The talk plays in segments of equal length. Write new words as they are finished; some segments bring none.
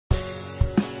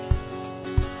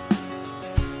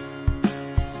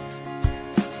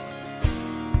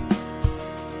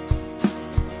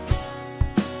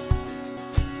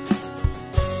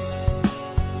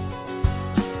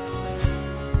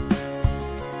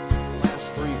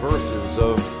verses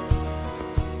of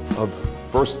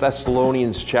 1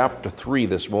 Thessalonians chapter 3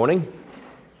 this morning.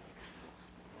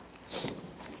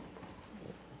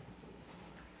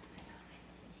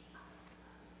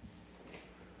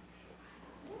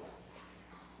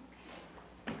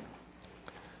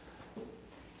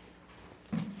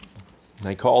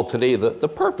 I call today the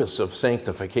purpose of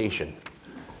sanctification.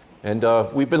 And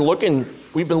we've been looking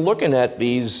at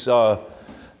these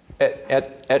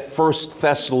at 1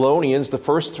 Thessalonians, the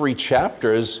first three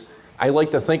chapters. I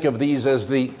like to think of these as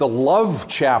the love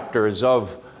chapters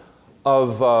of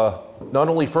not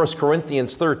only 1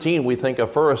 Corinthians 13 we think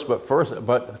of first, but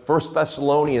 1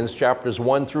 Thessalonians chapters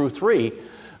 1 through 3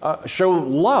 show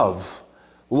love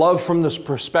from this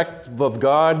perspective of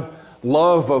God,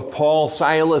 love of Paul,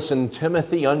 Silas, and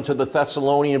Timothy unto the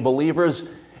Thessalonian believers,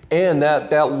 and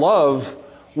that love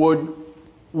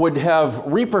would have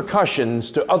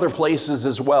repercussions to other places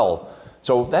as well.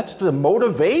 So that's the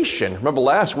motivation. Remember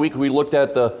last week we looked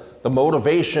at the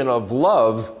motivation of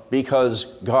love, because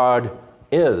God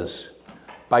is,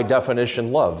 by definition,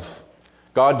 love.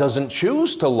 God doesn't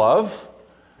choose to love.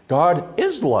 God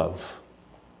is love.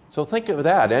 So think of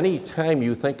that. Anytime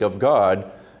you think of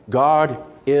God, God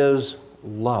is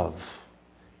love.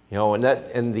 You know,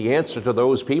 and the answer to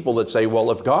those people that say,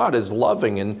 well, if God is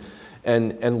loving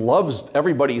and loves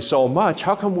everybody so much,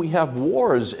 how come we have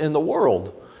wars in the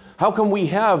world? How come we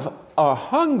have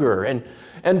hunger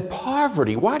and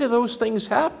poverty? Why do those things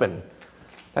happen?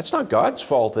 That's not God's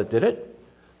fault that did it.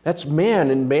 That's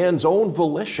man and man's own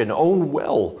volition, own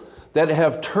will, that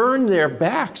have turned their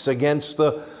backs against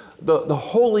the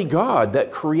holy God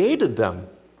that created them.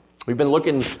 We've been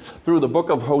looking through the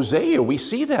book of Hosea. We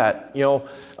see that,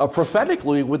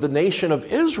 prophetically with the nation of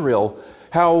Israel,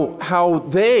 how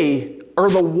they are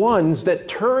the ones that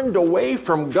turned away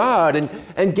from God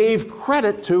and gave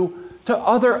credit to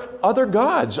other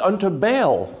gods, unto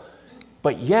Baal.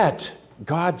 But yet,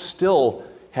 God still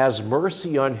has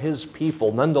mercy on his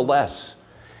people nonetheless.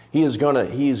 He's going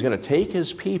to take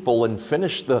his people and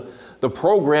finish the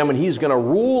program, and he's going to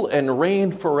rule and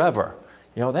reign forever.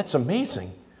 That's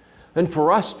amazing. And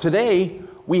for us today,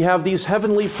 we have these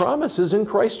heavenly promises in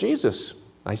Christ Jesus.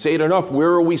 I say it enough.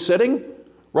 Where are we sitting?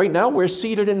 Right now, we're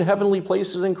seated in heavenly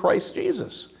places in Christ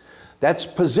Jesus. That's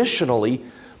positionally,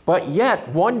 but yet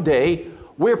one day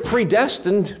we're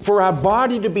predestined for our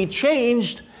body to be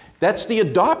changed. That's the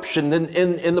adoption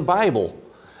in the Bible.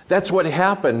 That's what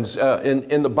happens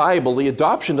in the Bible. The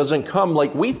adoption doesn't come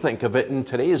like we think of it in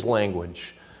today's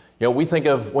language. We think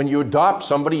of when you adopt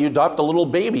somebody, you adopt a little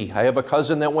baby. I have a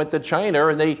cousin that went to China,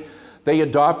 and they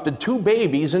adopted 2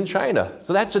 babies in China.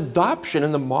 So that's adoption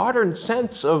in the modern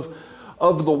sense of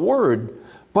the word.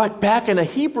 But back in a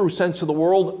Hebrew sense of the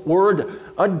word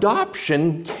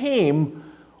adoption came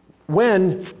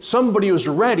when somebody was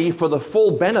ready for the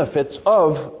full benefits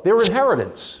of their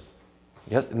inheritance.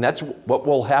 Yes, and that's what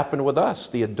will happen with us.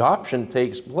 The adoption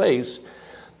takes place.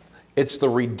 It's the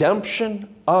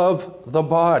redemption of the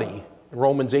body.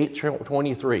 Romans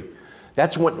 8:23.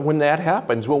 That's when that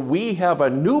happens. When we have a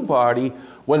new body,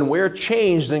 when we're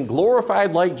changed and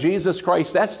glorified like Jesus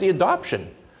Christ, that's the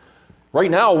adoption. Right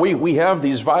now, we have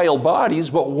these vile bodies,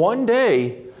 but one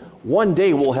day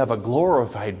we'll have a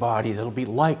glorified body that'll be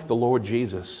like the Lord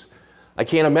Jesus. I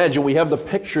can't imagine. We have the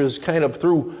pictures kind of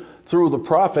through the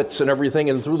prophets and everything,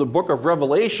 and through the book of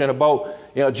Revelation about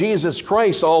Jesus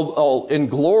Christ all in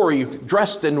glory,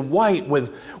 dressed in white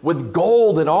with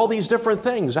gold and all these different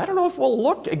things. I don't know if we'll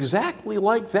look exactly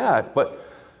like that, but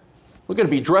we're going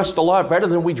to be dressed a lot better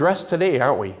than we dress today,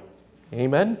 aren't we?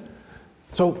 Amen?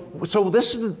 So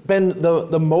this has been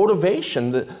the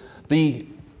motivation, the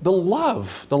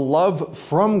love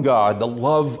from God, the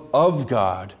love of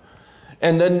God.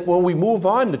 And then when we move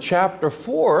on to chapter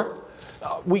 4,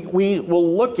 we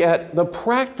will look at the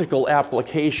practical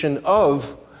application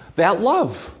of that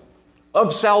love,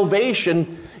 of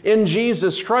salvation in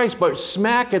Jesus Christ. But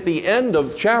smack at the end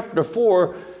of chapter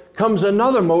 4 comes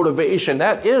another motivation.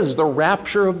 That is the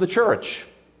rapture of the church.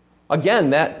 Again,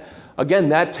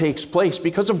 that takes place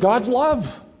because of God's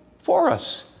love for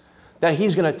us, that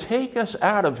he's going to take us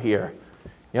out of here.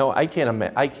 I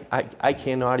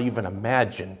cannot even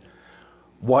imagine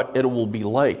what it will be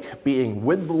like being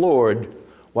with the Lord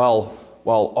while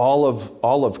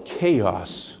all of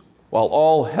chaos, while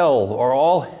all hell or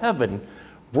all heaven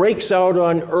breaks out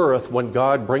on earth when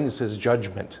God brings his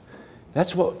judgment.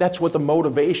 That's what the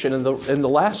motivation in the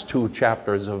last 2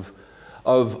 chapters of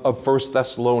 1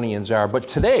 Thessalonians are. But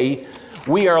today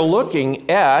we are looking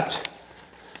at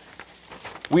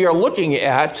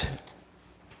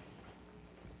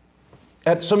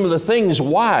some of the things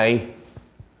why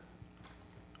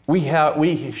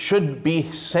we should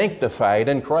be sanctified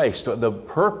in Christ. The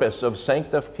purpose of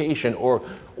sanctification or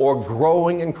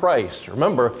growing in Christ.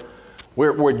 Remember,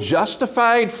 we're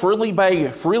justified freely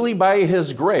by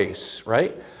His grace,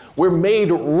 right? We're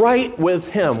made right with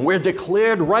Him. We're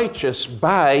declared righteous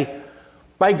by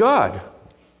God.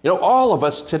 You know, all of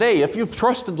us today, if you've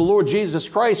trusted the Lord Jesus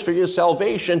Christ for your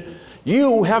salvation,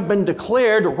 you have been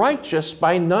declared righteous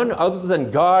by none other than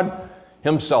God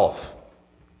Himself.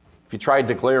 If you tried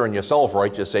declaring yourself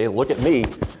righteous, say, look at me,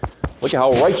 look at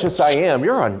how righteous I am,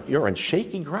 you're on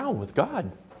shaky ground with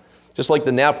God. Just like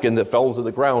the napkin that fell to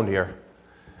the ground here.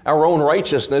 Our own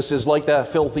righteousness is like that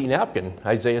filthy napkin,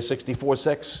 Isaiah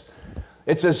 64:6.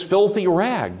 It's as filthy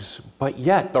rags, but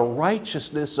yet the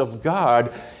righteousness of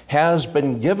God has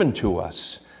been given to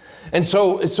us. And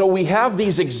so we have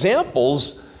these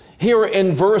examples here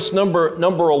in verse number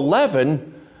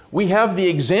 11. We have the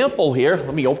example here.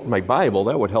 Let me open my Bible.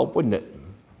 That would help, wouldn't it?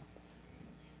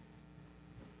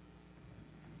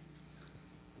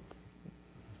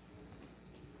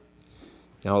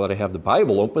 Now that I have the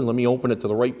Bible open, let me open it to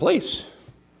the right place.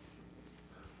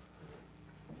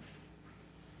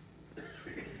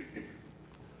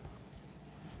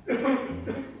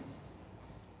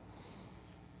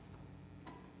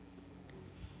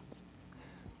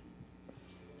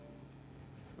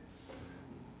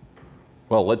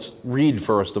 Well, let's read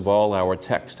first of all our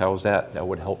text. How's that? That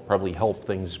would probably help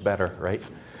things better, right?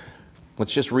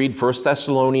 Let's just read 1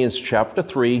 Thessalonians chapter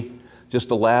 3, just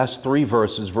the last 3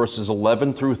 verses, verses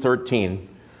 11 through 13. It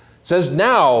says,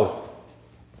 now,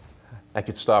 I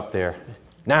could stop there.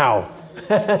 Now.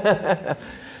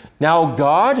 Now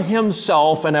God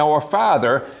Himself and our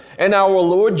Father and our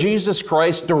Lord Jesus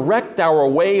Christ direct our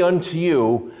way unto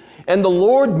you, and the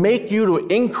Lord make you to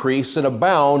increase and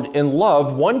abound in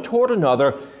love one toward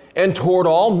another and toward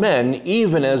all men,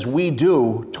 even as we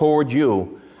do toward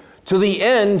you, to the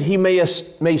end He may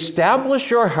establish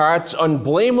your hearts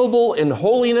unblameable in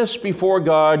holiness before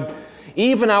God,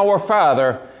 even our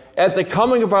Father, at the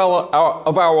coming of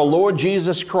our Lord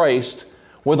Jesus Christ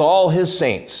with all His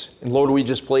saints. And Lord, we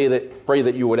just pray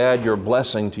that you would add your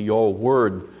blessing to your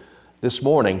word this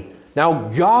morning. Now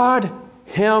God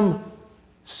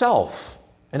Himself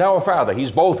and our Father.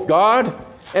 He's both God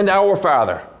and our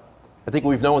Father. I think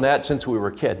we've known that since we were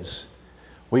kids.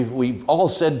 We've all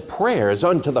said prayers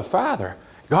unto the Father.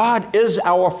 God is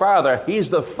our Father. He's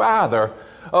the Father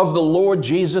of the Lord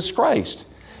Jesus Christ.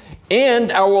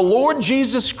 And our Lord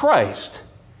Jesus Christ,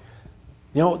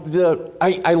 you know,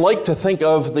 I like to think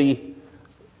of the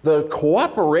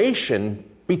cooperation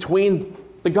between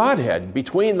the Godhead,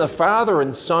 between the Father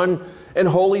and Son and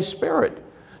Holy Spirit.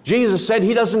 Jesus said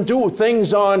He doesn't do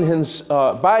things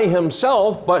by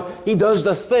Himself, but He does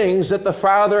the things that the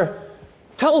Father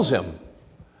tells Him.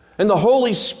 And the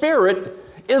Holy Spirit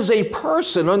is a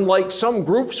person, unlike some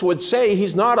groups would say.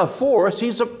 He's not a force,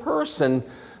 He's a person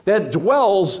that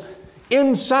dwells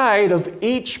inside of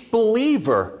each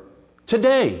believer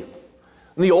today.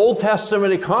 In the Old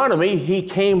Testament economy, He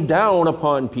came down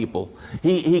upon people.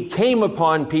 He came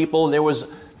upon people, and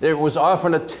there was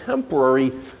often a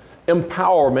temporary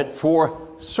empowerment for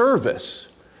service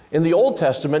in the Old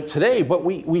Testament today, but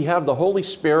we have the Holy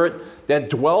Spirit that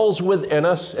dwells within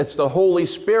us. It's the Holy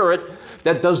Spirit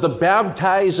that does the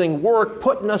baptizing work,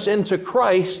 putting us into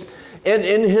Christ and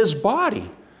in His body.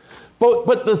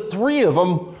 But the three of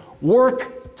them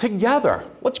work together.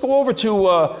 Let's go over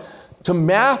to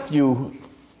Matthew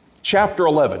chapter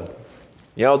 11.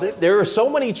 You know, there are so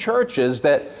many churches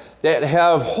that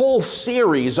have whole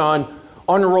series on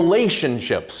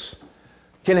relationships.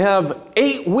 Can have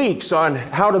 8 weeks on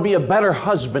how to be a better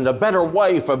husband, a better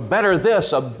wife, a better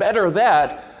this, a better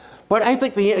that. But I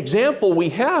think the example we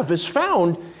have is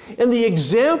found in the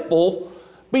example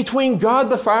between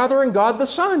God the Father and God the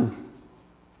Son.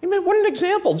 Amen. What an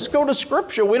example. Just go to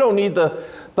Scripture. We don't need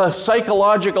the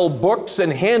psychological books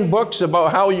and handbooks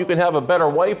about how you can have a better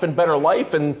wife and better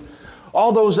life and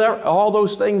all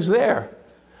those things there.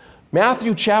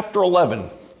 Matthew chapter 11.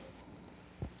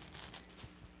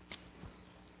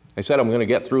 I said I'm going to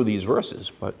get through these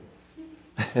verses, but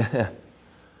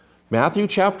Matthew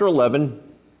chapter 11,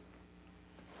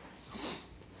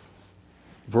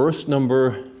 verse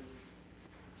number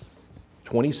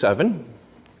 27.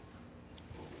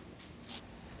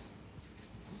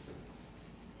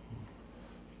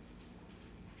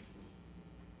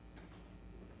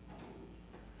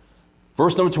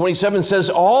 Verse number 27 says,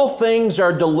 all things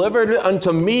are delivered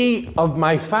unto me of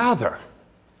my Father.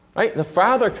 Right? The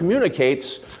Father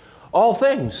communicates all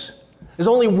things. There's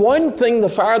only one thing the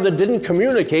Father didn't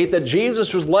communicate that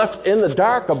Jesus was left in the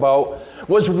dark about,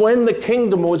 was when the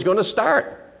kingdom was going to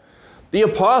start. The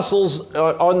apostles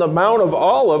on the Mount of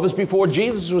Olives, before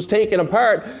Jesus was taken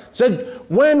apart, said,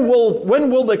 when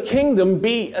will the kingdom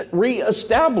be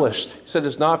reestablished? He said,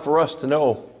 it's not for us to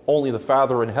know, only the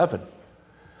Father in heaven.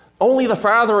 Only the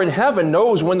Father in heaven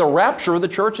knows when the rapture of the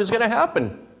church is going to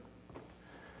happen.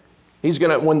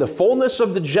 When the fullness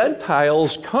of the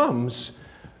Gentiles comes,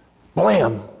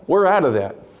 blam, we're out of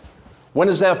that. When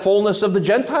is that fullness of the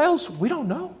Gentiles? We don't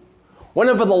know.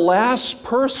 Whenever the last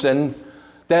person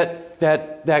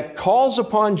that calls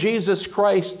upon Jesus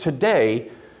Christ today,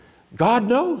 God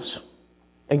knows.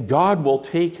 And God will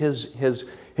take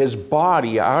his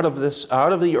body out of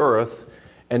the earth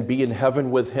and be in heaven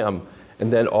with him.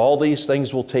 And then all these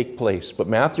things will take place. But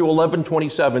Matthew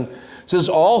 11:27 says,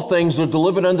 all things are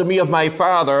delivered unto me of my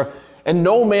Father, and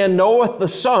no man knoweth the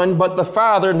Son but the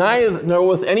Father, neither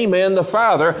knoweth any man the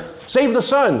Father, save the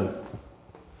Son.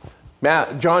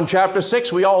 John chapter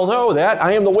 6, we all know that.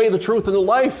 I am the way, the truth, and the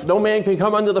life. No man can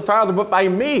come unto the Father but by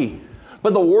me.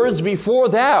 But the words before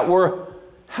that were,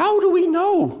 how do we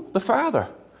know the Father?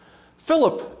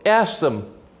 Philip asked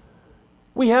them,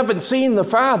 we haven't seen the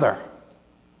Father.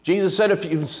 Jesus said, if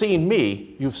you've seen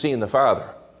me, you've seen the Father.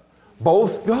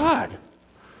 Both God.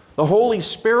 The Holy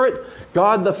Spirit,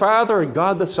 God the Father, and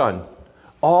God the Son.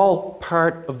 All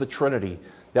part of the Trinity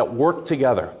that work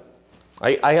together.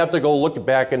 I have to go look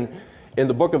back in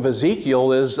the book of Ezekiel.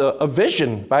 There's a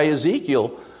vision by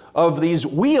Ezekiel of these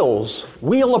wheels,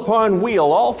 wheel upon wheel,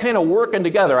 all kind of working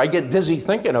together. I get dizzy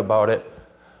thinking about it.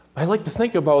 I like to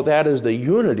think about that as the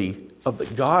unity of the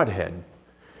Godhead,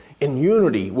 in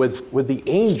unity with the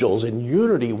angels, in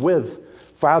unity with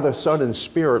Father, Son, and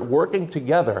Spirit, working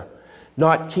together,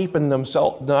 not keeping each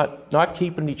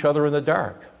other in the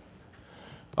dark.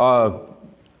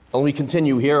 Let me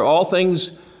continue here. All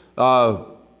things, and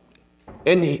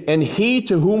he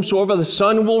to whomsoever the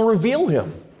Son will reveal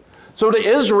him. So to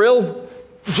Israel,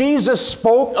 Jesus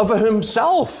spoke of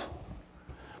himself.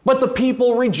 But the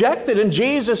people rejected, and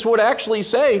Jesus would actually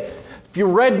say, if you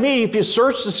read me, if you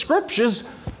search the Scriptures,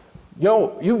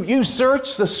 you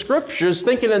search the Scriptures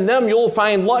thinking in them you'll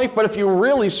find life, but if you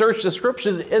really search the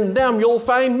Scriptures, in them you'll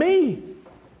find me.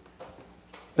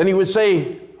 Then he would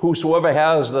say, whosoever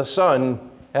has the Son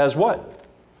has what?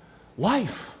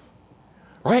 Life.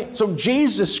 Right? So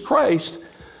Jesus Christ,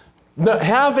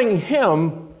 having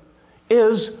him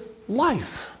is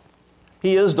life.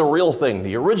 He is the real thing,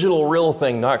 the original real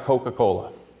thing, not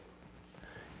Coca-Cola.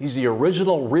 He's the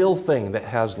original real thing that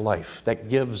has life, that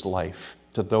gives life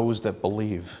to those that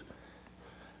believe.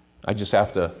 I just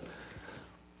have to,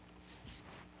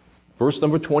 verse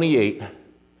number 28,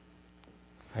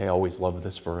 I always love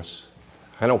this verse.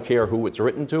 I don't care who it's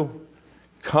written to.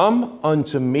 Come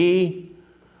unto me,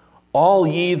 all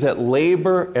ye that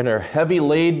labor and are heavy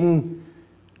laden,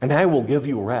 and I will give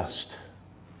you rest.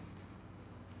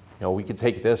 We could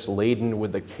take this, laden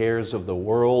with the cares of the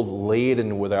world,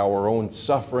 laden with our own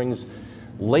sufferings,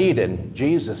 laden.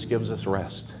 Jesus gives us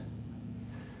rest.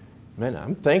 Man,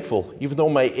 I'm thankful. Even though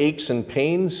my aches and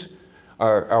pains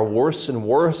are worse and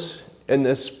worse in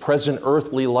this present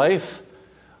earthly life,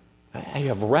 I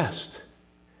have rest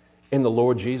in the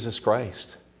Lord Jesus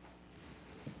Christ.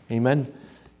 Amen.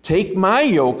 Take my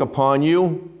yoke upon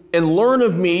you and learn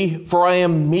of me, for I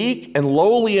am meek and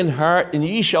lowly in heart, and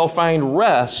ye shall find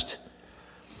rest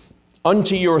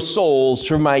unto your souls.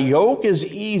 For my yoke is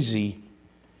easy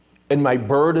and my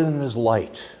burden is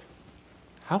light.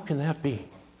 How can that be?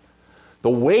 The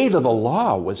weight of the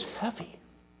law was heavy.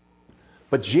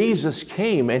 But Jesus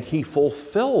came and he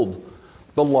fulfilled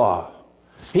the law.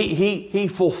 He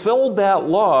fulfilled that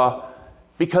law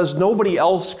because nobody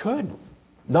else could.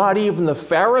 Not even the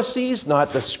Pharisees,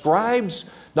 not the scribes,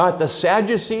 not the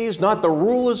Sadducees, not the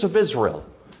rulers of Israel.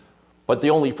 But the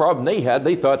only problem they had,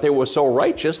 they thought they were so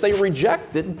righteous, they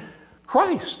rejected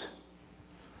Christ.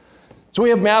 So we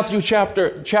have Matthew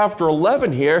chapter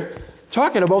 11 here,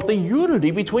 talking about the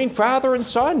unity between Father and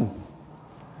Son.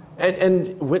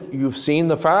 And when you've seen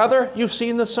the Father, you've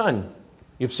seen the Son.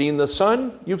 You've seen the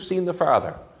Son, you've seen the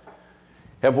Father.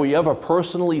 Have we ever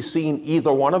personally seen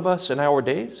either one of us in our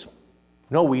days?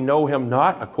 No, we know him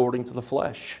not according to the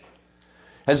flesh.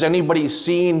 Has anybody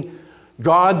seen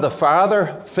God the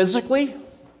Father physically?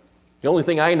 The only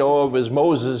thing I know of is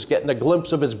Moses getting a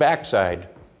glimpse of his backside.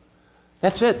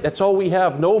 That's it. That's all we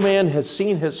have. No man has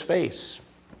seen his face.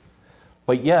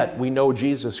 But yet we know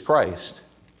Jesus Christ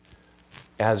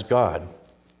as God,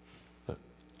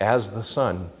 as the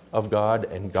Son of God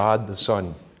and God the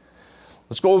Son.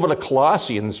 Let's go over to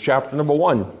Colossians chapter number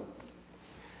 1.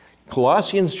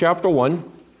 Colossians chapter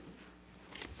 1.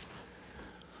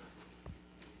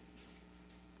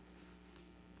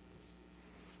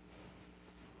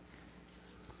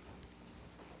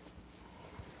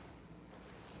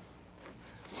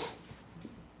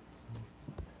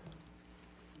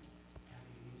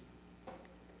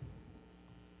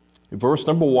 Verse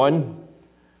number 1.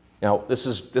 Now, this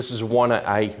is one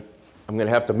I'm going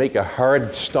to have to make a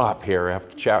hard stop here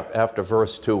after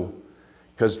verse 2,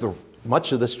 because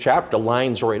much of this chapter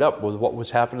lines right up with what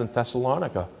was happening in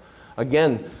Thessalonica.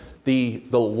 Again, the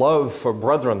love for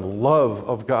brethren, the love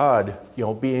of God,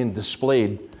 being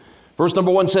displayed. Verse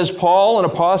number 1 says, Paul, an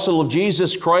apostle of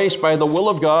Jesus Christ by the will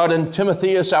of God, and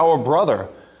Timotheus, our brother,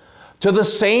 to the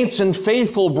saints and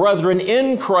faithful brethren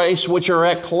in Christ which are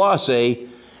at Colossae,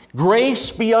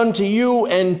 grace be unto you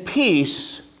and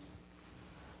peace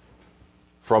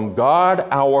from God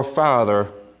our Father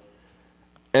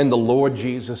and the Lord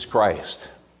Jesus Christ.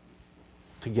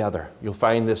 Together. You'll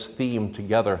find this theme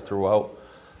together throughout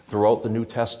the New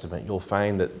Testament. You'll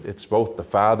find that it's both the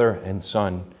Father and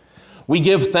Son. We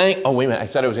give thanks. Oh, wait a minute. I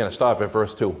said I was going to stop at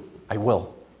verse 2. I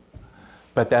will.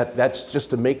 But that's just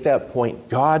to make that point.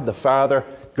 God the Father,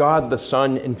 God the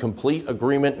Son, in complete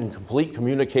agreement, in complete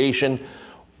communication,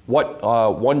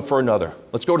 one for another.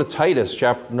 Let's go to Titus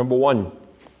chapter number 1.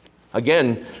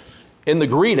 Again, in the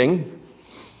greeting,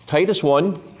 Titus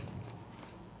 1.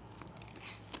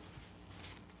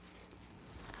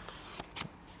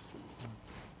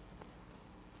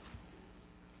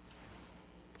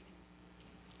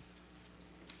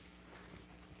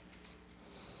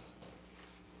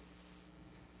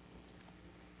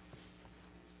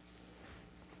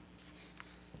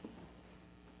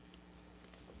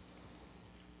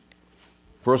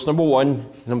 Verse number 1,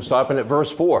 and I'm stopping at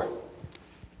verse 4.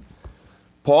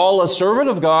 Paul, a servant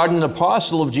of God and an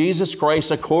apostle of Jesus Christ,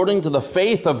 according to the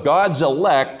faith of God's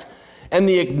elect and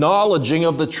the acknowledging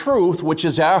of the truth which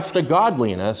is after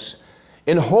godliness,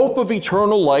 in hope of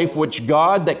eternal life, which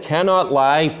God that cannot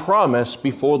lie promised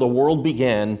before the world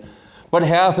began, but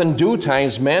hath in due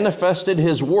times manifested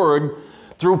his word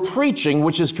through preaching,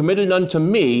 which is committed unto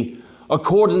me,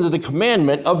 according to the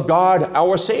commandment of God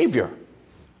our Savior.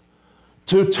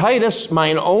 To Titus,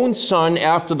 mine own son,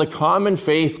 after the common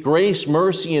faith, grace,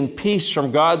 mercy, and peace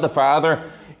from God the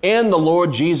Father and the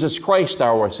Lord Jesus Christ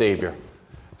our Savior.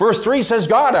 Verse 3 says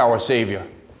God our Savior.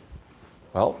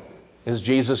 Well, is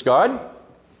Jesus God?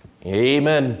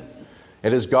 Amen.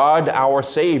 It is God our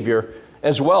Savior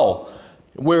as well.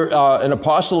 We're an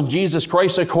apostle of Jesus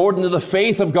Christ according to the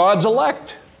faith of God's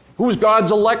elect. Who's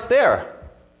God's elect there?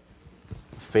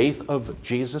 Faith of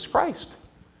Jesus Christ.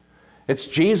 It's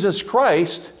Jesus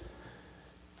Christ.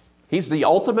 He's the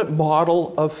ultimate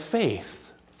model of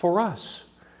faith for us.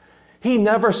 He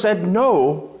never said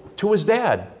no to his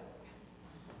dad.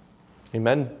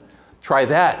 Amen. Try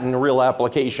that in real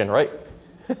application, right?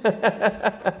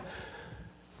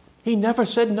 He never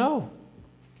said no.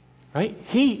 Right?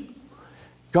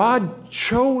 God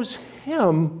chose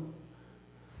him,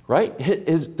 right?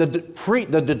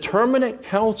 The determinate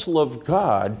counsel of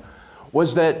God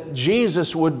was that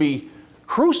Jesus would be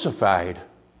crucified,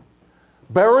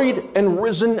 buried, and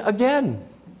risen again.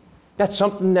 That's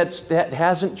something that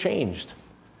hasn't changed.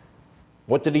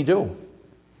 What did he do?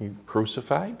 He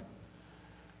crucified,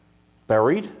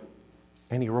 buried,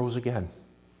 and he rose again.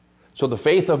 So the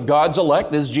faith of God's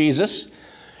elect is Jesus,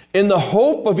 in the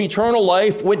hope of eternal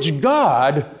life, which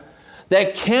God,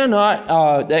 that cannot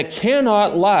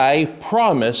lie,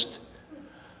 promised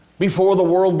before the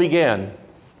world began.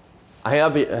 I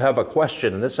have a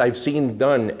question, and this I've seen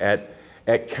done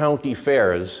at county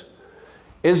fairs.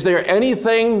 Is there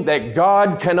anything that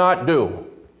God cannot do?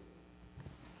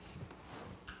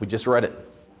 We just read it.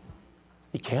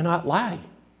 He cannot lie.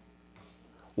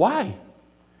 Why?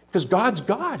 Because God's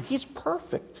God. He's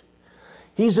perfect.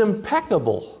 He's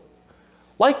impeccable.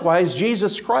 Likewise,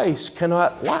 Jesus Christ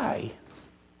cannot lie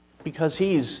because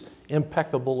he's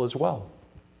impeccable as well.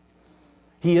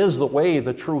 He is the way,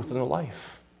 the truth, and the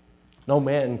life. No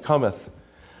man cometh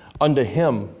unto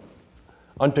him,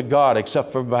 unto God,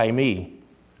 except for by me.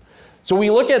 So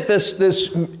we look at this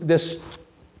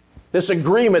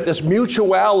agreement, this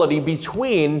mutuality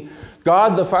between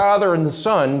God the Father and the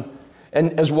Son,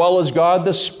 and as well as God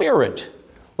the Spirit.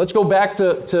 Let's go back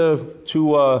to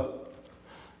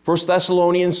 1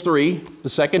 Thessalonians 3, the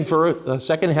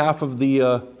second half of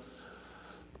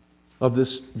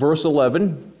this verse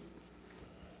 11.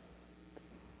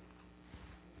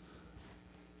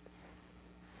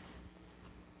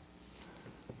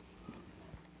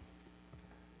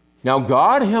 Now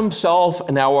God himself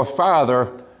and our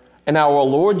Father and our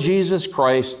Lord Jesus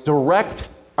Christ direct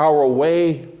our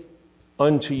way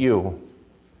unto you.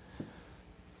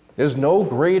 There's no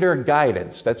greater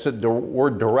guidance. That's the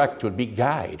word direct would be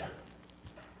guide.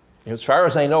 As far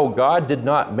as I know, God did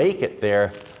not make it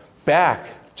there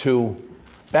back to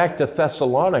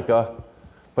Thessalonica.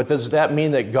 But does that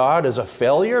mean that God is a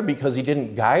failure because he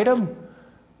didn't guide him?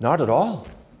 Not at all.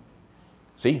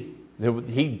 See,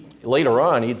 later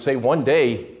on, he'd say one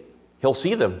day he'll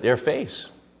see their face.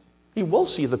 He will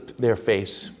see their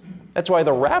face. That's why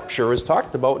the rapture is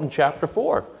talked about in chapter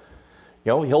 4.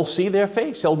 He'll see their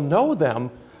face. He'll know them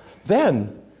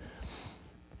then.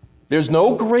 There's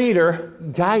no greater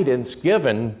guidance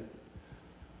given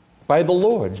by the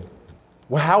Lord.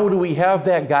 Well, how do we have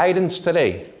that guidance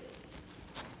today?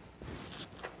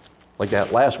 Like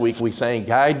that last week we sang,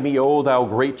 "Guide me, O thou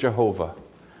great Jehovah."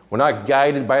 We're not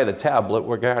guided by the tablet,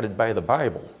 we're guided by the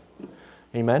Bible.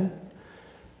 Amen?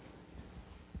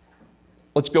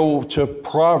 Let's go to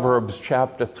Proverbs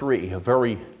chapter 3, a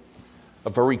very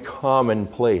common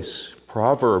place.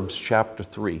 Proverbs chapter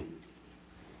 3.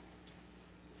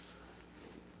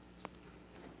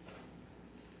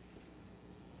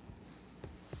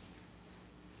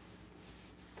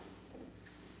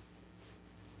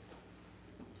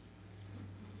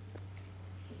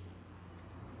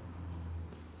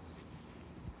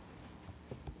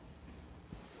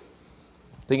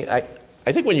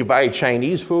 I think when you buy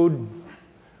Chinese food,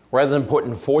 rather than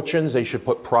putting fortunes, they should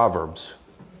put Proverbs.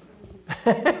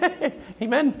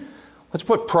 Amen? Let's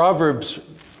put Proverbs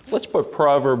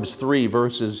 3,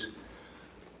 verses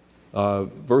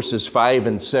 5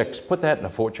 and 6. Put that in a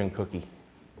fortune cookie.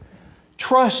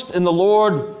 "Trust in the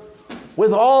Lord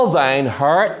with all thine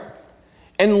heart,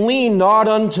 and lean not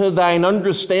unto thine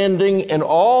understanding. In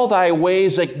all thy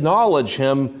ways acknowledge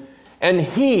him, and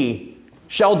he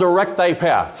shall direct thy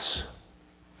paths."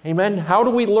 Amen? How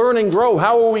do we learn and grow?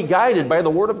 How are we guided? By the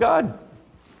Word of God.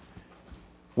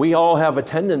 We all have a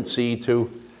tendency to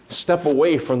step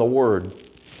away from the Word,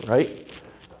 right?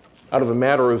 Out of a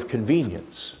matter of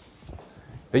convenience.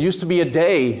 There used to be a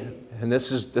day, and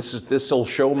this will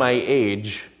show my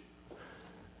age,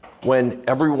 when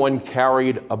everyone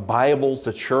carried a Bible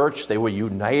to church. They were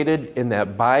united in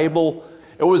that Bible.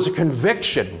 It was a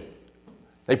conviction.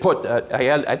 They put,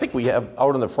 I think we have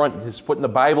out in the front, is putting the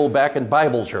Bible back in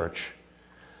Bible church.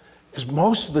 Because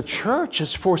most of the church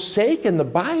has forsaken the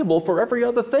Bible for every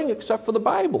other thing except for the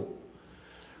Bible.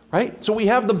 Right? So we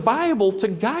have the Bible to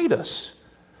guide us.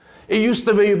 It used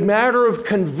to be a matter of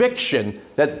conviction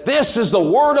that this is the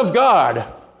Word of God.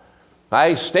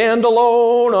 I stand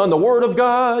alone on the Word of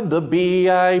God, the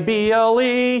Bible.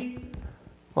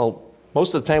 Well,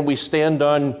 most of the time we stand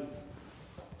on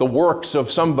the works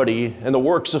of somebody, and the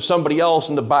works of somebody else,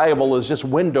 and the Bible is just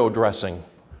window dressing.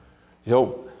 It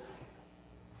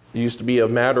used to be a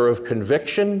matter of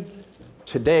conviction.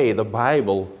 Today, the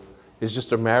Bible is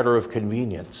just a matter of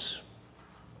convenience.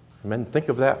 Amen. Think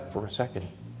of that for a second.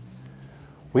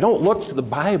 We don't look to the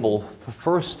Bible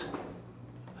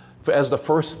as the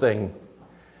first thing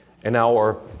in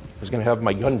our, I was going to have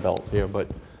my gun belt here, but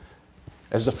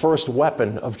as the first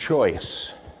weapon of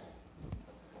choice.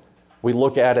 We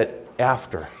look at it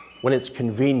after, when it's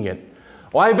convenient.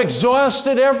 Well, I've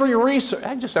exhausted every research.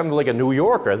 I just sounded like a New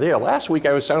Yorker there. Last week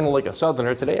I was sounding like a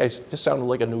Southerner. Today I just sounded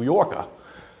like a New Yorker.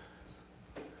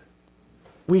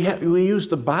 We use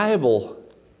the Bible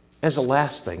as a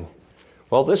last thing.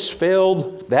 Well, this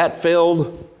failed, that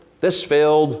failed, this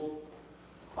failed.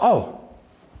 Oh,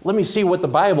 let me see what the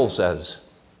Bible says.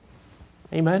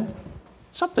 Amen?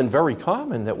 It's something very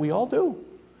common that we all do.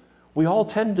 We all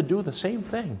tend to do the same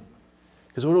thing.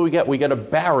 Because what do we get? We get a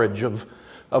barrage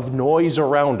of noise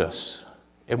around us,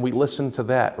 and we listen to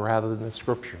that rather than the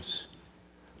Scriptures.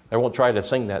 I won't try to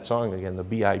sing that song again, the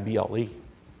Bible.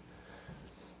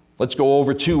 Let's go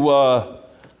over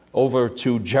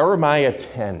to Jeremiah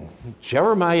 10.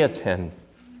 Jeremiah 10.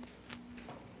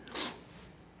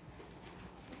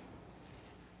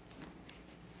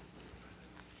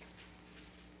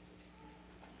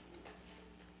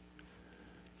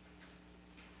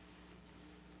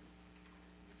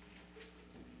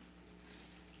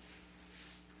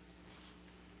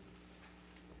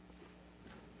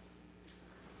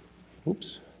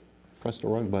 Oops, pressed the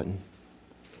wrong button.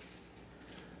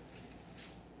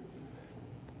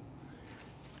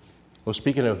 Well,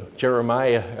 speaking of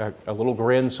Jeremiah, our little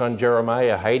grandson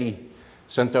Jeremiah, Heidi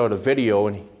sent out a video,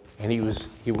 and he was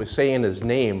saying his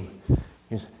name.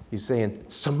 He's saying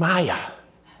Samaya,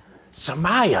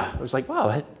 Samaya. I was like,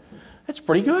 wow, that's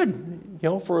pretty good.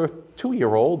 For a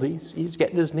 2-year-old, he's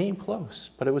getting his name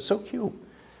close. But it was so cute.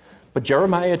 But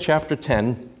Jeremiah chapter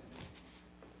 10.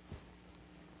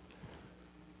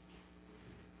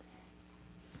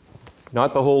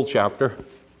 Not the whole chapter.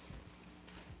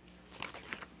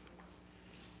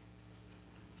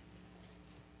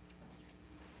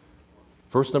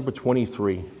 Verse number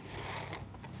 23.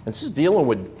 This is dealing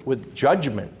with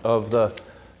judgment of the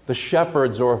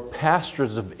shepherds or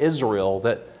pastors of Israel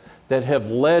that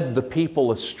have led the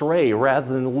people astray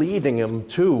rather than leading them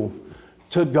to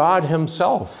to God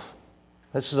himself.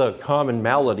 This is a common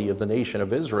malady of the nation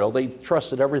of Israel. They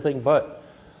trusted everything but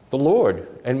the Lord,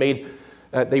 and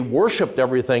they worshiped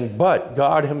everything but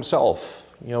God himself.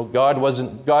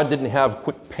 God didn't have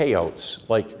quick payouts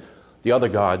like the other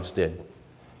gods did.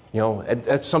 And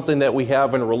that's something that we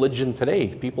have in religion today.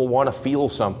 People want to feel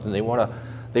something. They want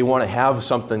to have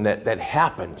something that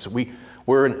happens.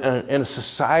 We're in a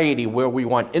society where we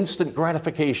want instant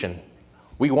gratification.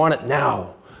 We want it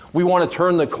now. We want to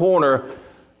turn the corner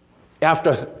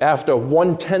after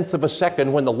 1/10 of a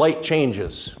second when the light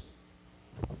changes.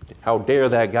 How dare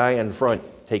that guy in front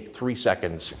take 3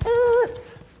 seconds?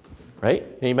 Right?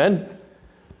 Amen?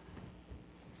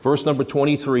 Verse number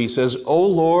 23 says, O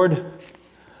Lord,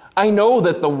 I know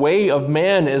that the way of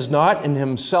man is not in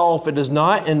himself. It is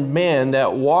not in man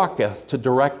that walketh to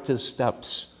direct his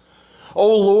steps.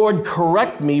 O Lord,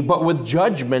 correct me, but with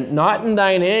judgment, not in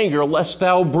thine anger, lest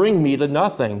thou bring me to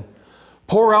nothing.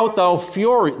 Pour out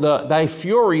thy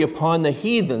fury upon the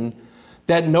heathen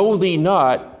that know thee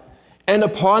not, and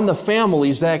upon the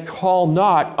families that call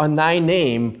not on thy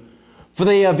name. For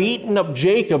they have eaten up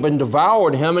Jacob and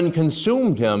devoured him and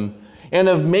consumed him, and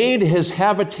have made his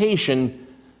habitation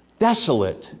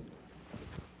desolate.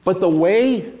 But the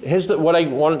way, what I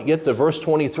want to get to verse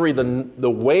 23, the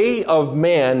way of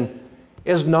man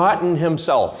is not in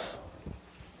himself.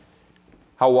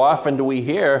 How often do we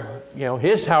hear,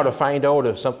 here's how to find out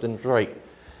if something's right.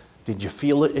 Did you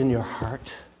feel it in your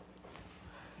heart?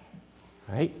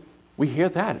 Right? We hear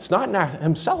that. It's not in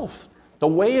himself. The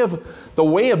way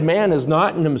of man is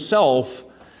not in himself.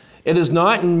 It is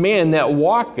not in man that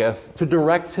walketh to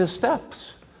direct his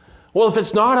steps. Well, if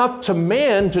it's not up to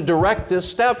man to direct his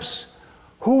steps,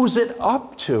 who's it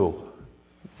up to?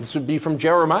 This would be from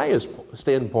Jeremiah's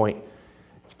standpoint.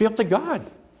 It's be up to God.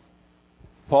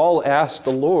 Paul asked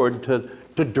the Lord to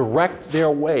direct their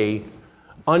way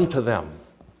unto them.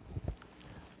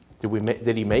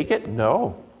 Did he make it?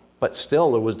 No. But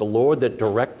still, it was the Lord that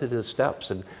directed his steps,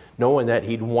 and knowing that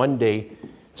he'd one day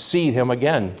see him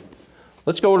again.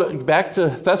 Let's go back to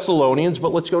Thessalonians,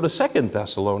 but let's go to 2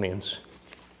 Thessalonians.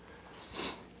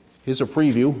 Here's a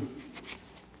preview.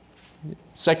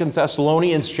 2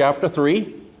 Thessalonians chapter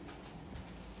 3.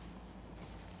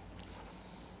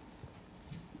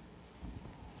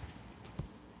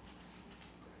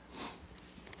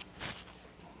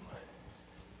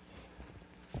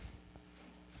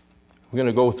 We're going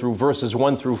to go through verses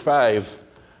 1 through 5.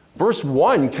 Verse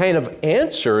 1 kind of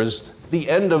answers the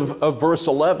end of verse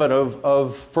 11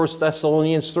 of 1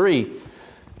 Thessalonians 3.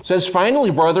 It says, finally,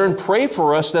 brethren, pray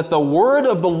for us that the word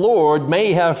of the Lord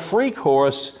may have free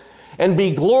course and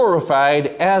be glorified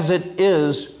as it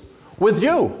is with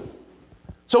you.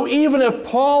 So even if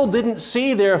Paul didn't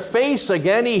see their face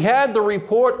again, he had the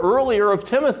report earlier of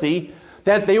Timothy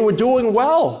that they were doing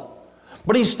well.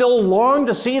 But he still longed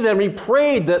to see them. He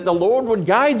prayed that the Lord would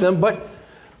guide them,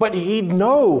 but he'd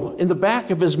know in the back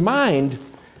of his mind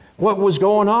what was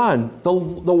going on. The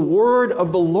word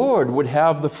of the Lord would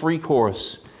have the free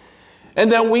course.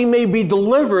 And that we may be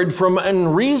delivered from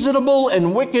unreasonable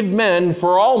and wicked men,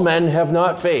 for all men have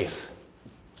not faith.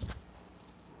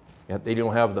 Yet they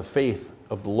don't have the faith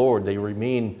of the Lord. They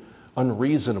remain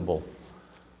unreasonable.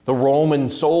 The Roman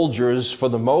soldiers, for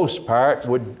the most part,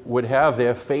 would have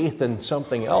their faith in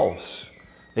something else.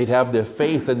 They'd have their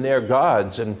faith in their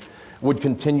gods and would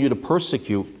continue to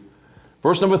persecute.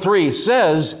 Verse number 3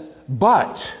 says,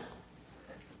 but,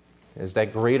 is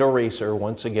that great eraser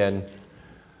once again,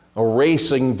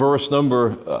 erasing verse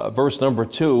number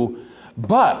 2,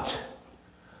 but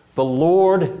the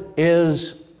Lord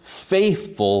is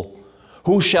faithful,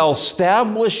 who shall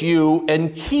establish you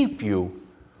and keep you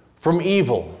from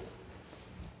evil.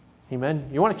 Amen.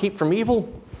 You want to keep from evil?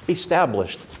 Be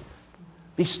established.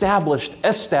 Be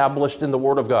established in the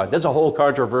Word of God. There's a whole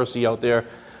controversy out there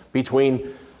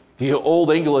between the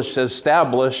Old English says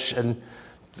establish, and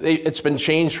it's been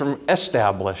changed from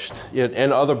established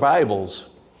in other Bibles.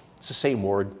 It's the same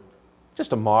word.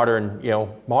 Just a modern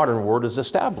word is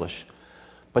establish.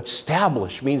 But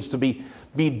establish means to be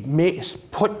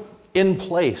put in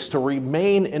place, to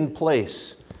remain in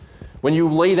place. When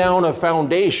you lay down a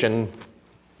foundation,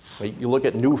 you look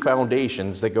at new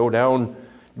foundations that go down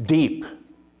deep,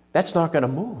 that's not going to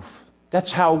move.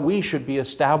 That's how we should be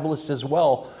established as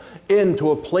well, into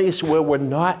a place where we're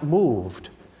not moved,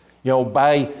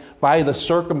 by the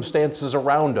circumstances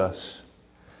around us,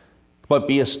 but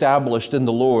be established in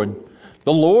the Lord.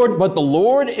 But the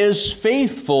Lord is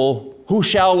faithful, who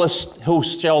shall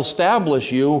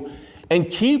establish you and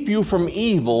keep you from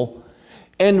evil.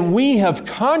 And we have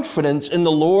confidence in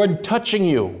the Lord touching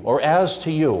you, or as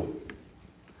to you.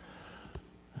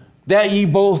 that ye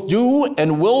both do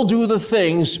and will do the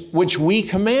things which we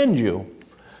command you.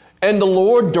 And the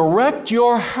Lord direct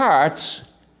your hearts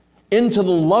into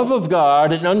the love of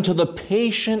God and unto the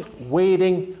patient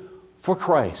waiting for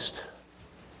Christ.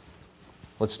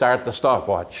 Let's start the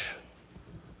stopwatch.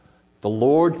 The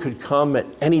Lord could come at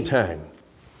any time,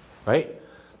 right?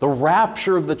 The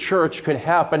rapture of the church could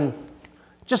happen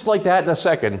just like that in a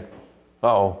second.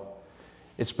 Uh-oh.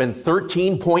 It's been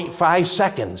 13.5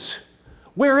 seconds.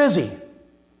 Where is he?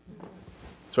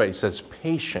 That's right, it says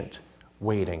patient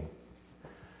waiting.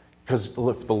 Because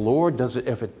if the Lord doesn't,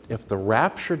 if the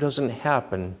rapture doesn't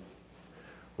happen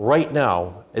right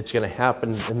now, it's going to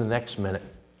happen in the next minute.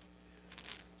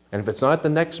 And if it's not the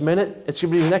next minute, it's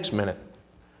going to be the next minute.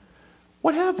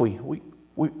 What have we?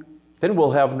 Then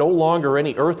we'll have no longer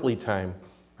any earthly time,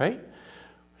 right?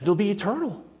 It'll be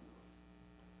eternal.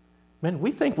 Man,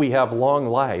 we think we have long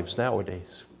lives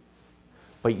nowadays,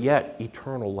 but yet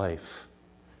eternal life.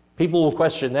 People will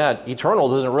question that. Eternal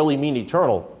doesn't really mean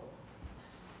eternal.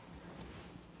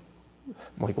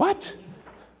 I'm like, what?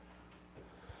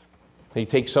 He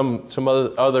takes some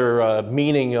other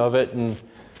meaning of it and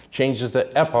changes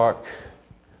the epoch,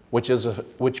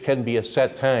 which can be a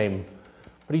set time.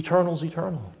 But eternal's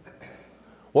eternal.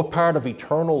 What part of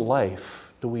eternal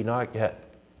life do we not get?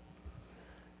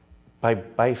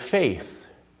 By faith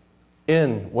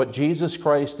in what Jesus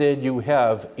Christ did, you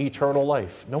have eternal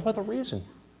life. No other reason.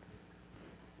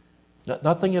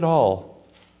 Nothing at all.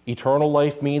 Eternal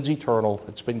life means eternal.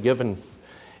 It's been given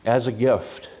as a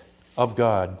gift of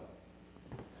God.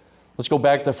 Let's go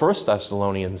back to 1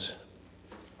 Thessalonians.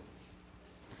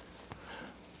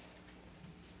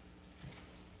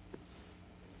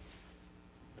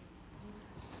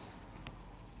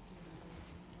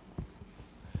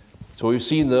 So we've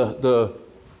seen how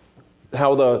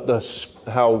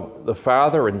the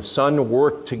Father and Son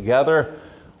work together.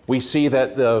 We see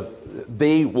that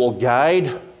they will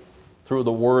guide through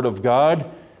the Word of God.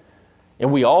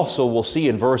 And we also will see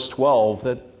in verse 12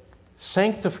 that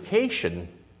sanctification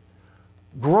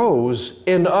grows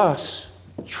in us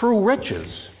true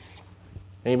riches.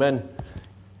 Amen.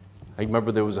 I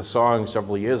remember there was a song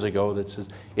several years ago that says,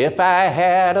 "If I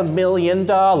had $1 million,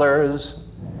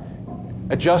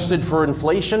 adjusted for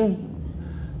inflation,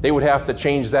 they would have to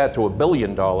change that to $1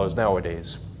 billion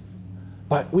nowadays."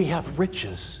 But we have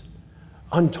riches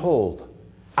untold.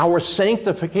 Our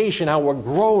sanctification, our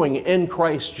growing in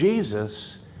Christ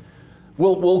Jesus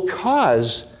will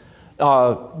cause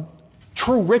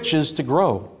true riches to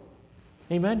grow.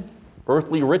 Amen?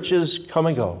 Earthly riches come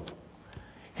and go.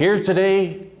 Here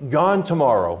today, gone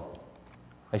tomorrow.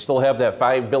 I still have that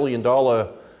 $5 billion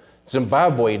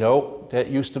Zimbabwe note that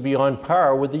used to be on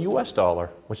par with the US dollar,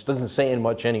 which doesn't say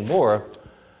much anymore.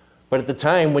 But at the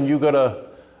time when you got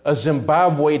a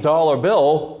Zimbabwe dollar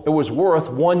bill, it was worth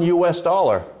 $1 US.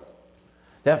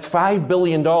 That $5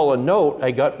 billion note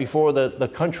I got before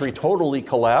the country totally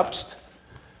collapsed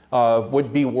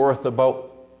would be worth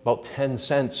about 10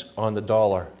 cents on the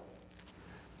dollar.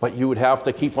 But you would have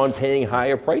to keep on paying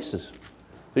higher prices.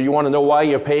 So you want to know why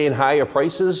you're paying higher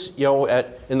prices,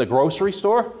 in the grocery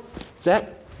store?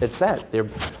 It's that.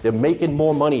 They're making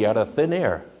more money out of thin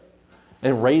air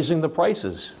and raising the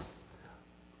prices.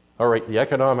 All right, the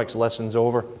economics lesson's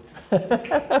over.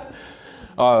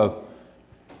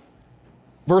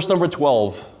 Verse number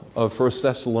 12 of 1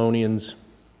 Thessalonians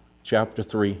chapter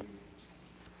 3.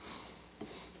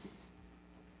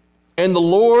 And the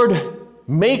Lord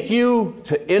make you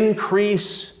to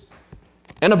increase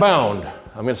and abound.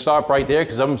 I'm going to stop right there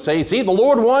because I'm going to say, see, the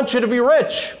Lord wants you to be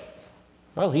rich.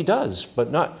 Well, he does,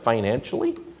 but not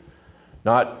financially,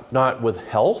 not with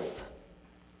health.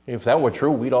 If that were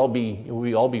true, we'd all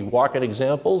be walking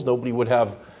examples. Nobody would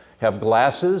have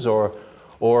glasses or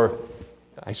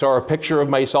I saw a picture of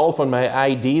myself on my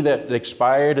ID that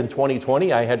expired in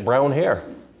 2020. I had brown hair.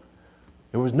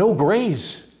 There was no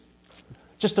grays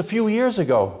just a few years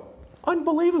ago.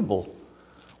 Unbelievable.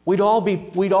 We'd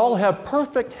all have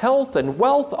perfect health and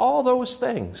wealth, all those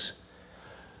things.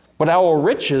 But our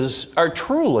riches are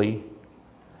truly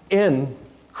in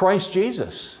Christ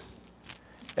Jesus.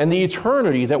 And the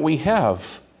eternity that we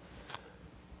have.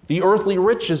 The earthly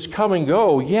riches come and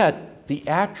go, yet the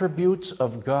attributes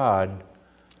of God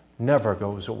never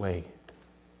goes away.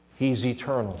 He's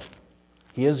eternal.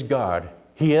 He is God.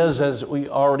 He is, as we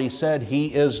already said, He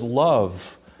is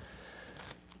love.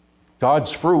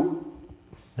 God's fruit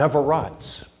never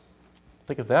rots.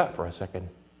 Think of that for a second.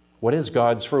 What is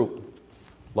God's fruit?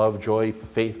 Love, joy,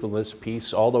 faithfulness,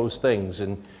 peace, all those things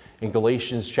in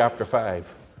Galatians chapter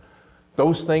 5.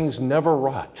 Those things never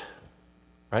rot,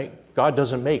 right? God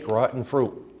doesn't make rotten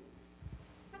fruit.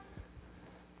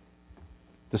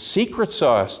 The secret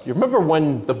sauce. You remember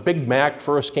when the Big Mac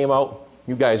first came out?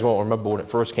 You guys won't remember when it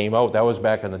first came out. That was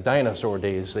back in the dinosaur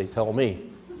days, they tell me.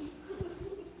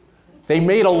 They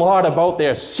made a lot about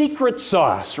their secret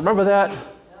sauce. Remember that?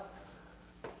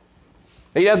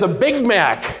 They had the Big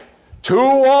Mac. 2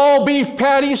 all-beef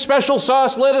patties, special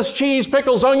sauce, lettuce, cheese,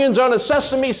 pickles, onions on a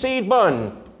sesame seed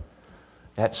bun.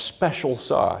 That special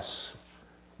sauce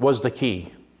was the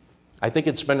key. I think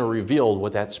it's been revealed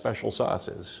what that special sauce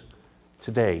is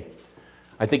today.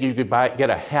 I think you could get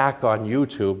a hack on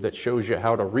YouTube that shows you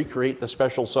how to recreate the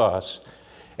special sauce,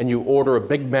 and you order a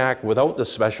Big Mac without the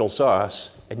special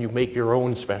sauce, and you make your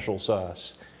own special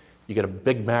sauce. You get a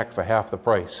Big Mac for half the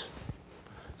price.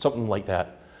 Something like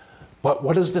that. But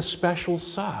what is the special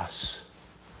sauce?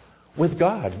 With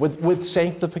God, with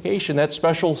sanctification, that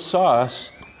special sauce,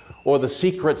 or the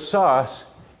secret sauce,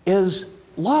 is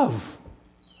love.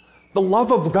 The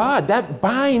love of God, that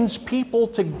binds people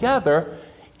together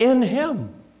in Him.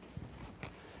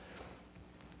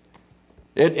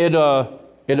 It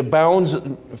abounds,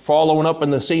 following up in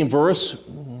the same verse.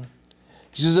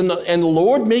 He says, and the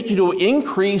Lord make you to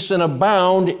increase and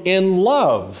abound in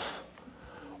love,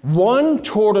 one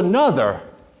toward another.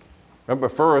 Remember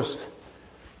first,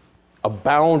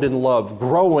 abound in love,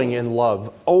 growing in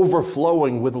love,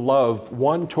 overflowing with love,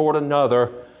 one toward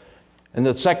another. And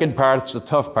the second part, it's the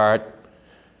tough part.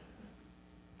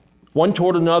 One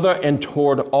toward another and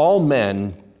toward all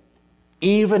men,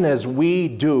 even as we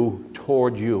do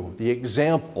toward you. The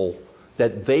example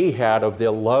that they had of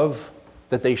their love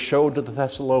that they showed to the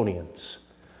Thessalonians.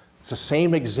 It's the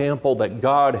same example that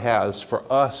God has for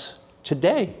us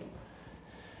today.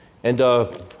 And I'm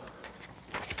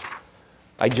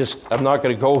not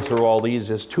going to go through all these.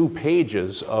 There's 2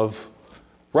 pages of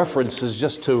references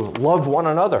just to love one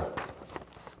another.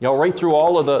 You know, right through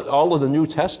all of the New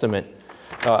Testament.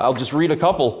 I'll just read a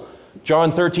couple.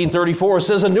 John 13:34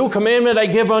 says, a new commandment I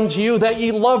give unto you, that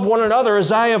ye love one another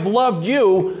as I have loved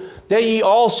you, that ye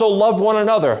also love one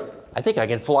another. I think I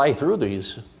can fly through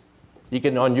these. You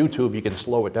can, on YouTube, you can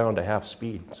slow it down to half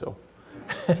speed. So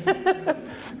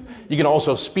you can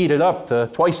also speed it up to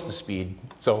twice the speed,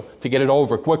 so to get it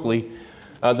over quickly.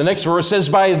 The next verse says,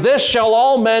 by this shall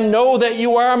all men know that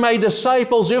you are my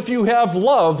disciples, if you have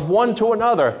love one to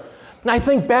another. And I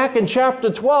think back in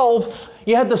chapter 12,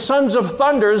 you had the sons of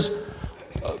thunders,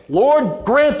 Lord,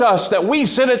 grant us that we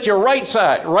sit at your right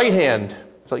hand.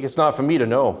 It's like, it's not for me to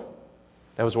know.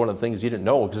 That was one of the things you didn't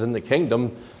know, because in the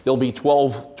kingdom, there'll be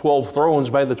 12 thrones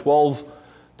by the 12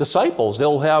 disciples.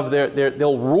 They'll have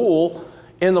they'll rule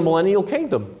in the millennial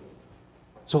kingdom.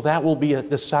 So that will be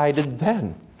decided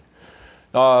then.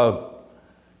 John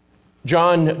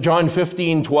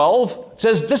 15:12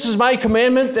 says, this is my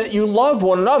commandment, that you love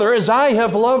one another as I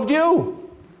have loved you.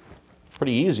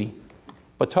 Pretty easy,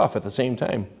 but tough at the same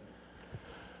time.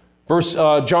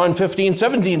 John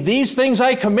 15:17, these things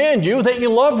I command you, that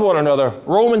you love one another.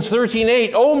 Romans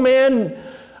 13:8,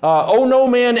 owe no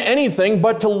man anything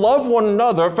but to love one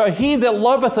another, for he that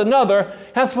loveth another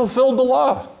hath fulfilled the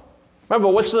law. Remember,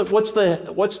 what's the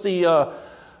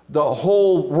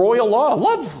whole royal law?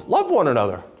 Love one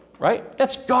another, right?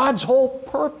 That's God's whole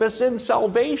purpose in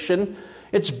salvation.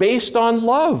 It's based on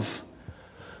love.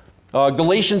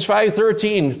 Galatians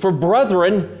 5:13, for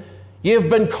brethren, ye have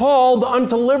been called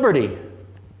unto liberty.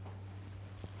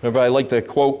 Remember, I like to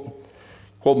quote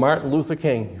Martin Luther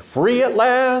King, free at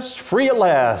last, free at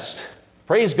last.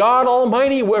 Praise God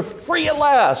Almighty, we're free at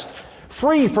last.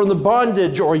 Free from the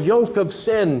bondage or yoke of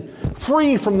sin.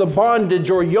 Free from the bondage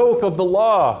or yoke of the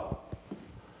law.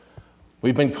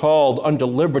 We've been called unto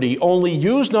liberty. Only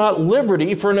use not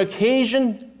liberty for an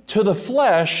occasion to the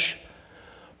flesh,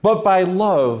 but by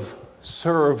love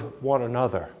serve one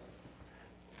another.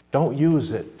 Don't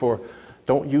use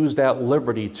that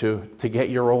liberty to get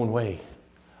your own way.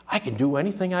 I can do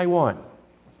anything I want.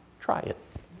 Try it.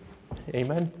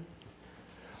 Amen.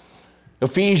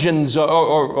 Ephesians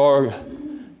 4,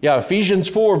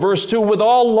 verse 2, with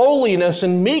all lowliness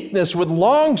and meekness, with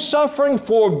long suffering,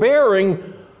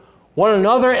 forbearing one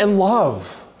another in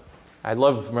love.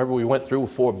 Remember we went through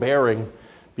forbearing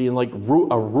being like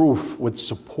a roof with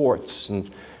supports,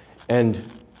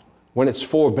 and when it's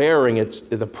forbearing,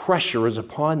 the pressure is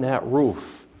upon that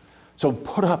roof. So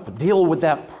deal with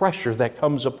that pressure that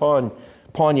comes upon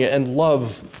you, and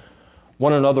love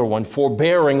one another,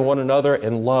 forbearing one another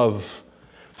in love.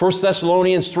 1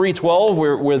 Thessalonians 3:12,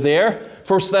 we're there.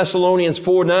 1 Thessalonians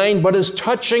 4:9, but as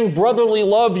touching brotherly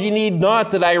love, ye need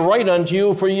not that I write unto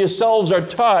you, for yourselves are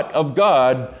taught of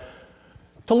God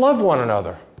to love one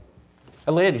another.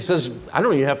 He says, I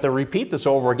don't even have to repeat this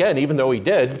over again, even though he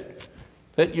did.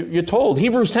 That you're told.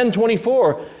 Hebrews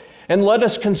 10:24, And let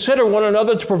us consider one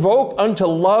another to provoke unto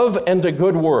love and to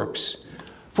good works.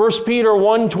 1 Peter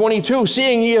 1:22,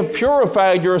 seeing ye have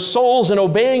purified your souls in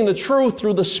obeying the truth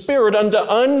through the Spirit unto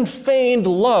unfeigned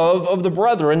love of the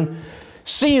brethren,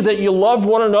 see that you love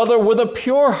one another with a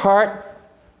pure heart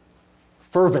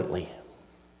fervently.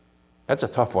 That's a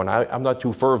tough one. I'm not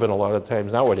too fervent a lot of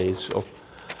times nowadays. So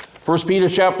 1 Peter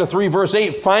chapter 3, verse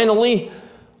 8, finally,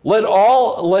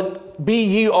 let be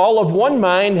ye all of one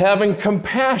mind, having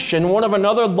compassion one of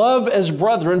another, love as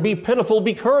brethren, be pitiful,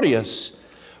 be courteous.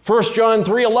 1 John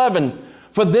 3:11,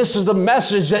 for this is the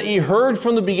message that ye heard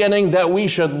from the beginning, that we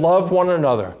should love one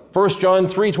another. 1 John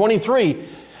 3:23,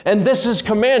 and this is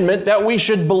commandment, that we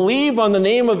should believe on the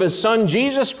name of his Son,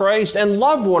 Jesus Christ, and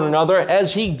love one another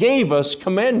as he gave us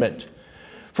commandment.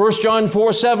 1 John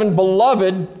 4:7,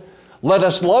 beloved, let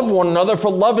us love one another, for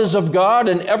love is of God,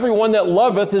 and everyone that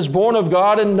loveth is born of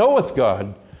God and knoweth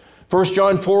God. 1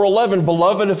 John 4:11,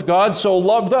 beloved, if God so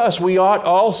loved us, we ought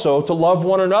also to love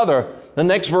one another. The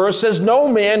next verse says, no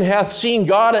man hath seen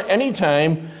God at any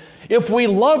time. If we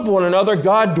love one another,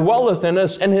 God dwelleth in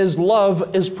us, and his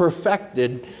love is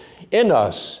perfected in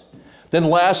us. Then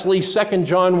lastly, 2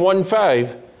 John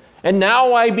 1:5, and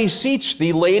now I beseech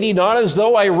thee, lady, not as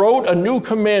though I wrote a new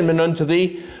commandment unto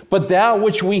thee, but that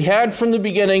which we had from the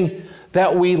beginning,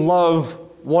 that we love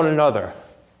one another.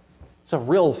 It's a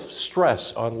real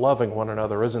stress on loving one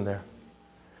another, isn't there?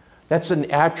 That's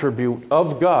an attribute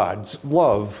of God's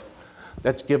love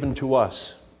that's given to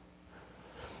us.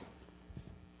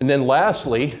 And then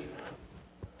lastly,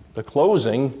 the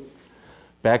closing,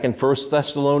 back in 1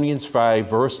 Thessalonians 5,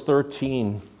 verse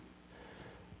 13,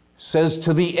 says,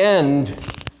 to the end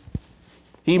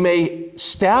he may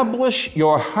establish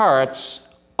your hearts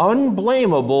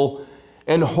unblameable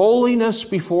in holiness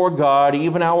before God,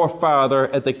 even our Father,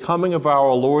 at the coming of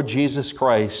our Lord Jesus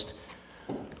Christ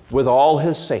with all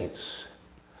his saints.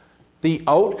 The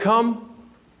outcome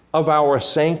of our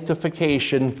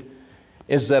sanctification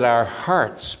is that our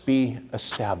hearts be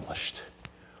established.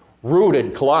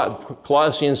 Rooted,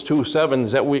 Colossians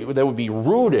 2:7, that would be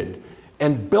rooted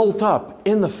and built up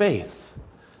in the faith,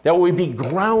 that we be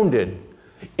grounded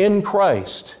in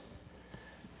Christ.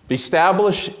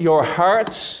 Establish your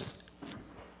hearts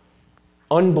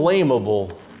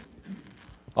unblameable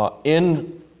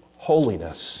in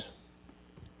holiness.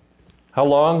 How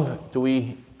long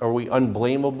are we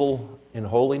unblameable in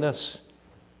holiness?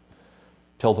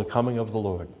 Till the coming of the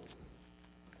Lord.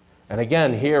 And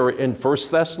again, here in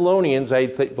 1 Thessalonians, I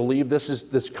believe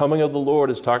this coming of the Lord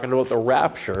is talking about the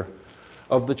rapture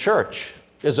of the church.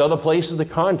 There's other places the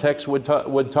context would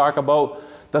talk about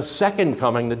the second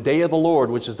coming, the day of the Lord,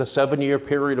 which is the 7-year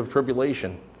period of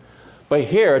tribulation. But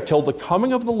here, till the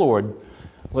coming of the Lord,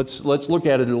 let's look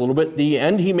at it a little bit. The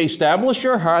end, he may establish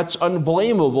your hearts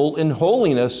unblameable in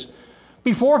holiness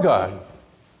before God.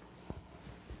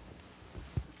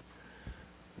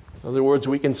 In other words,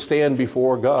 we can stand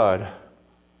before God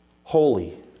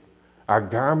holy, our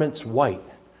garments white,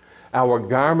 our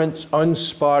garments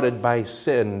unspotted by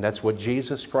sin. That's what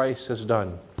Jesus Christ has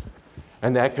done.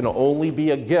 And that can only be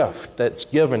a gift that's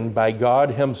given by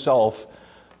God himself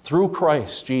through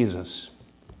Christ Jesus.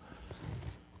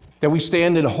 That we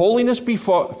stand in holiness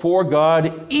before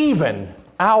God, even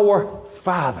our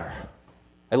Father.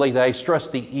 I like that. I stress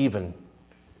the even.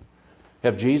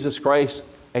 Have Jesus Christ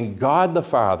and God the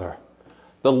Father,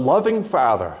 the loving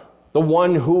Father, the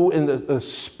one who in the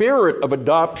spirit of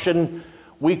adoption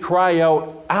we cry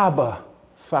out, Abba,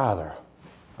 Father,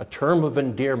 a term of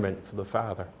endearment for the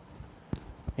Father.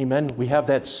 Amen. We have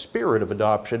that spirit of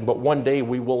adoption, but one day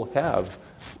we will have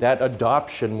that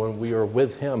adoption when we are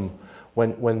with him,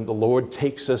 when the Lord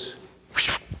takes us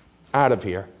out of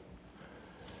here.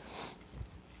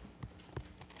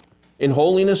 In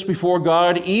holiness before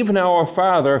God, even our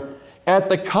Father, at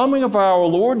the coming of our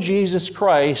Lord Jesus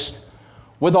Christ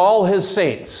with all his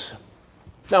saints.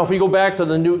 Now, if we go back to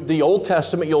the Old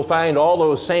Testament, you'll find all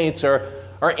those saints are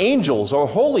angels or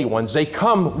holy ones. They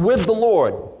come with the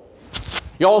Lord.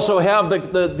 You also have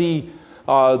the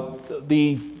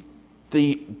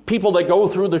people that go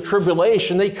through the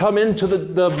tribulation. They come into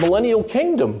the millennial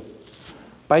kingdom.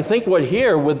 But I think what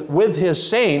here with his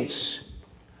saints,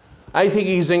 I think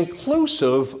he's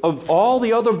inclusive of all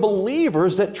the other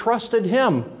believers that trusted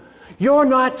him. You're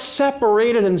not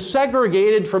separated and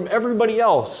segregated from everybody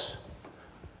else.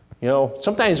 You know,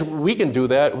 sometimes we can do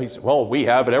that. We say, well, we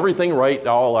have everything right.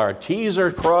 All our T's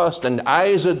are crossed and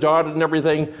I's are dotted and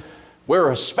everything.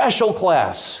 We're a special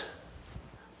class.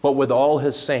 But with all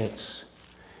his saints,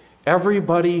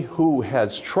 everybody who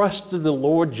has trusted the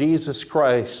Lord Jesus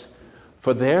Christ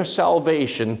for their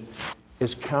salvation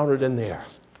is counted in there.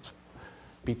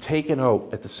 be taken out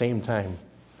at the same time.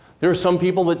 There are some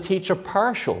people that teach a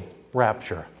partial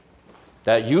rapture,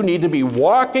 that you need to be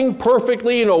walking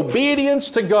perfectly in obedience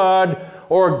to God,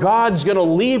 or God's going to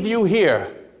leave you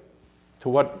here to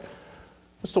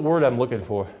what's the word I'm looking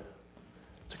for?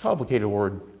 It's a complicated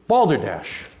word.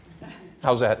 Balderdash.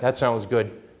 How's that? That sounds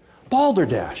good.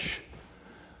 Balderdash.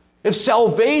 If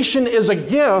salvation is a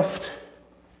gift,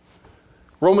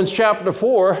 Romans chapter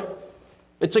 4,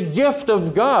 it's a gift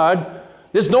of God.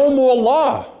 There's no more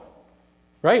law,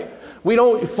 right? We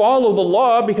don't follow the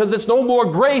law because it's no more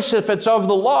grace if it's of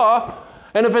the law.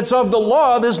 And if it's of the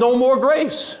law, there's no more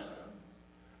grace.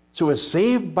 So we're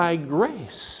saved by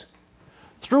grace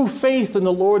through faith in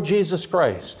the Lord Jesus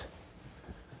Christ.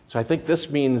 So I think this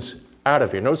means out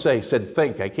of here. Notice I said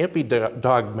think. I can't be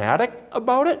dogmatic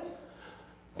about it.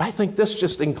 But I think this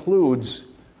just includes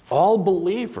all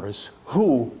believers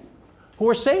who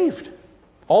are saved.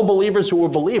 All believers who are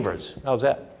believers. How's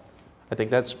that? I think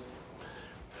that's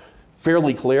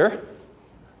fairly clear.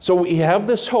 So we have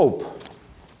this hope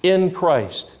in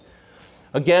Christ.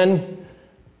 Again,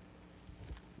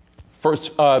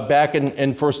 back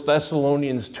in 1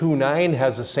 Thessalonians 2:9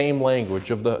 has the same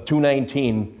language of the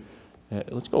 2:19.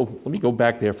 Let me go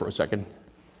back there for a second.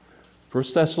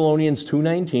 1 Thessalonians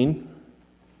 2:19.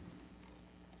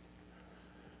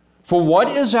 For what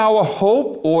is our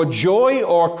hope or joy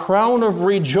or crown of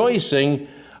rejoicing?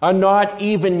 Are not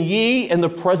even ye in the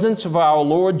presence of our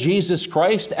Lord Jesus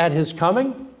Christ at his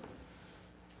coming?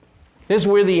 Here's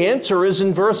where the answer is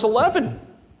in verse 11.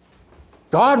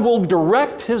 God will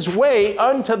direct his way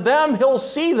unto them. He'll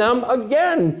see them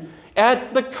again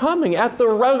at the coming, at the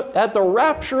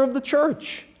rapture of the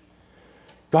church.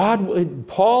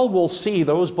 Paul will see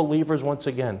those believers once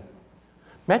again.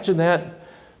 Imagine that,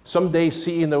 someday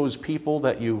seeing those people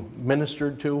that you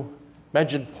ministered to.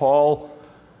 Imagine Paul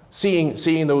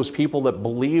seeing those people that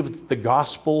believed the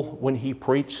gospel when he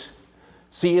preached,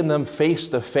 seeing them face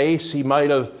to face. There might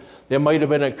have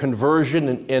been a conversion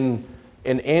in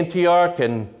Antioch,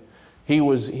 and he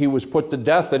was put to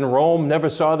death in Rome. Never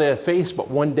saw their face, but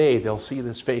one day they'll see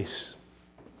this face.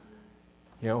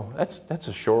 You know, that's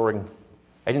assuring.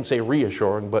 I didn't say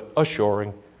reassuring, but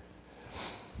assuring.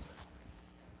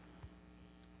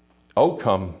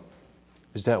 Outcome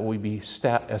is that we be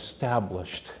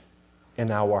established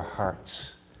in our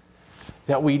hearts,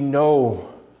 that we know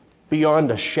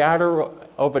beyond a shadow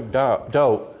of a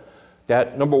doubt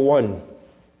that, number one,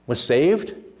 we're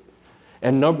saved,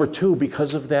 and number two,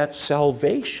 because of that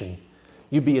salvation,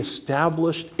 you be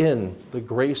established in the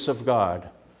grace of God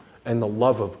and the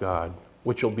love of God,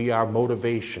 which will be our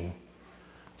motivation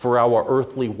for our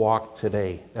earthly walk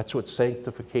today. That's what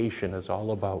sanctification is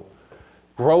all about.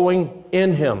 Growing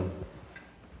in him.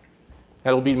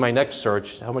 That'll be my next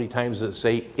search. How many times does it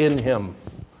say in him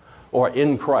or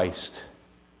in Christ?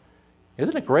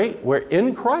 Isn't it great? We're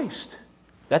in Christ.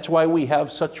 That's why we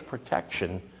have such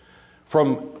protection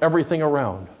from everything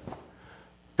around.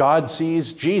 God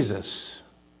sees Jesus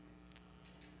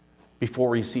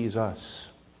before he sees us.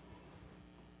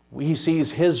 He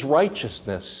sees his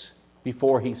righteousness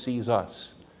before he sees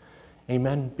us.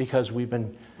 Amen? Because we've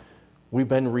been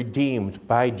redeemed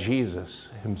by Jesus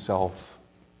himself.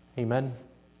 Amen?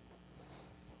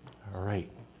 All right.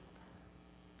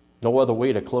 No other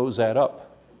way to close that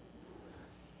up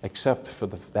except for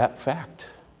that fact.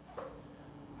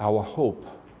 Our hope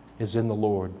is in the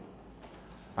Lord.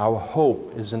 Our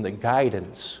hope is in the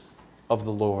guidance of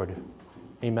the Lord.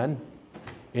 Amen?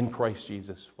 In Christ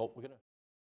Jesus. Well, we're going to